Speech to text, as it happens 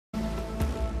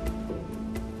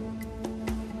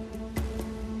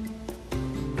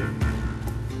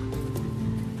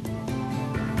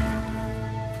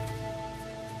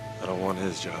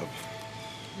his job.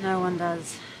 No one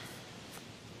does.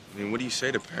 I mean, what do you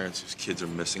say to parents whose kids are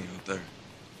missing out there?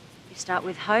 You start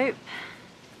with hope,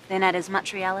 then add as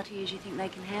much reality as you think they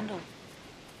can handle.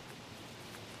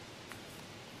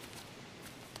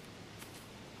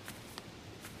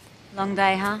 Long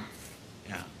day, huh?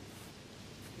 Yeah.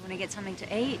 You want to get something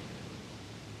to eat?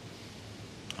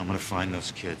 I'm gonna find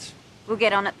those kids. We'll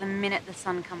get on it the minute the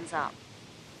sun comes up.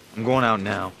 I'm going out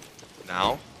now.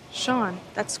 Now? Sean,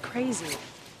 that's crazy.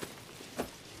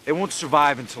 They won't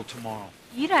survive until tomorrow.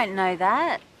 You don't know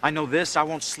that. I know this. I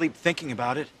won't sleep thinking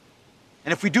about it.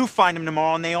 And if we do find them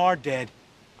tomorrow and they are dead,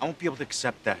 I won't be able to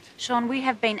accept that. Sean, we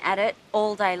have been at it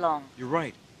all day long. You're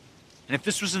right. And if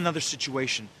this was another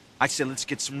situation, I'd say let's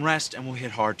get some rest and we'll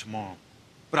hit hard tomorrow.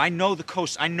 But I know the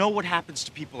coast. I know what happens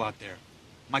to people out there.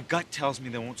 My gut tells me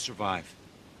they won't survive.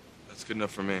 That's good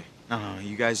enough for me. No,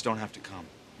 you guys don't have to come.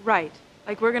 Right.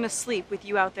 Like we're gonna sleep with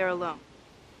you out there alone.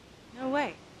 No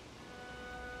way.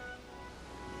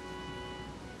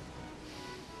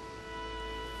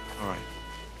 All right.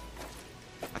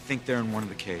 I think they're in one of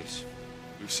the caves.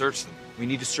 We've searched them. We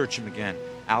need to search them again.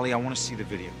 Allie, I want to see the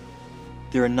video.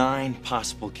 There are 9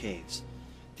 possible caves.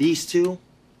 These 2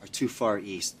 are too far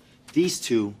east. These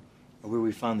 2 are where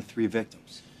we found the 3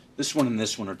 victims. This one and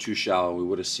this one are too shallow. We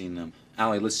would have seen them.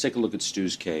 Allie, let's take a look at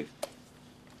Stu's cave.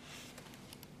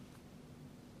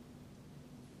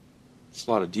 It's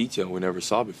a lot of detail we never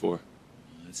saw before.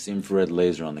 That's the infrared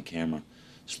laser on the camera.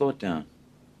 Slow it down.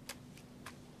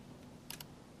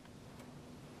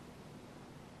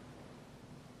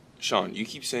 Sean, you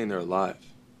keep saying they're alive.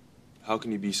 How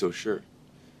can you be so sure?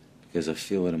 Because I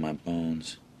feel it in my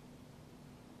bones.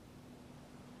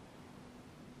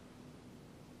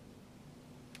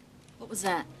 What was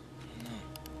that? I don't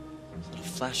know. Is it a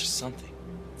flash of something?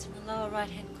 It's in the lower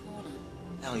right-hand corner.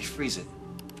 Allie, freeze it.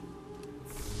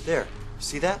 There.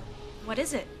 See that? What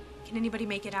is it? Can anybody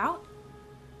make it out?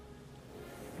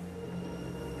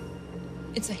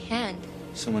 It's a hand.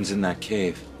 Someone's in that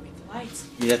cave. Lights.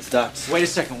 Yeah, it's Doc's. Wait a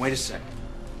second.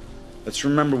 Let's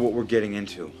remember what we're getting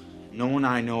into. No one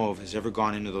I know of has ever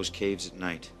gone into those caves at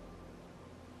night.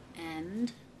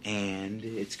 And? And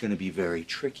it's gonna be very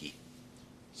tricky.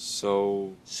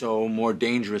 So more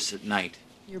dangerous at night.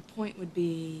 Your point would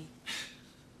be...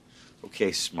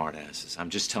 Okay, smartasses. I'm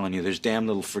just telling you, there's damn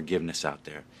little forgiveness out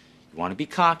there. You want to be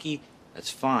cocky, that's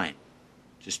fine.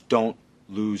 Just don't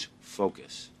lose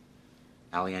focus.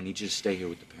 Allie, I need you to stay here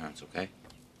with the parents, okay?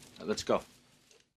 Now, let's go.